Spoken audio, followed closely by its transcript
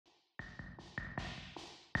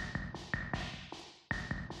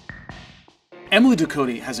Emily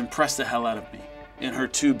Ducote has impressed the hell out of me in her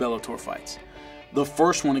 2 Bellator fights. The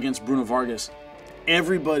first one against Bruna Vargas,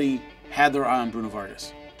 everybody had their eye on Bruna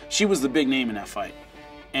Vargas. She was the big name in that fight.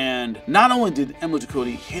 And not only did Emily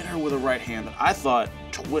Ducote hit her with a right hand that I thought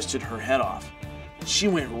twisted her head off, she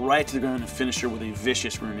went right to the ground and finished her with a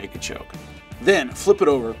vicious rear naked choke. Then flip it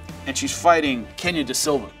over and she's fighting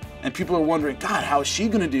Silva. And people are wondering, God, how is she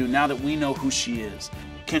gonna do now that we know who she is?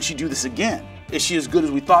 Can she do this again? Is she as good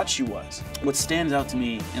as we thought she was? What stands out to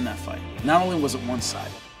me in that fight, not only was it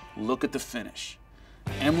one-sided, look at the finish.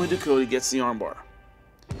 Emily Ducote gets the armbar.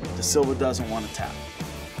 Silva doesn't want to tap.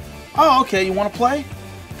 Oh, okay, you want to play?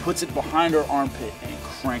 Puts it behind her armpit and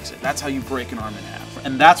cranks it. That's how you break an arm in half.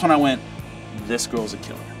 And that's when I went, this girl's a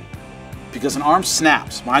killer. Because an arm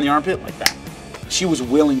snaps behind the armpit like that. She was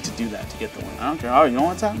willing to do that to get the win. I don't care. Oh, you don't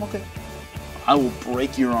want to tap? Okay. I will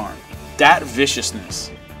break your arm. That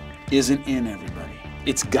viciousness isn't in everybody.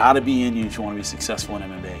 It's got to be in you if you want to be successful in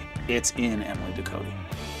MMA. It's in Emily Ducote.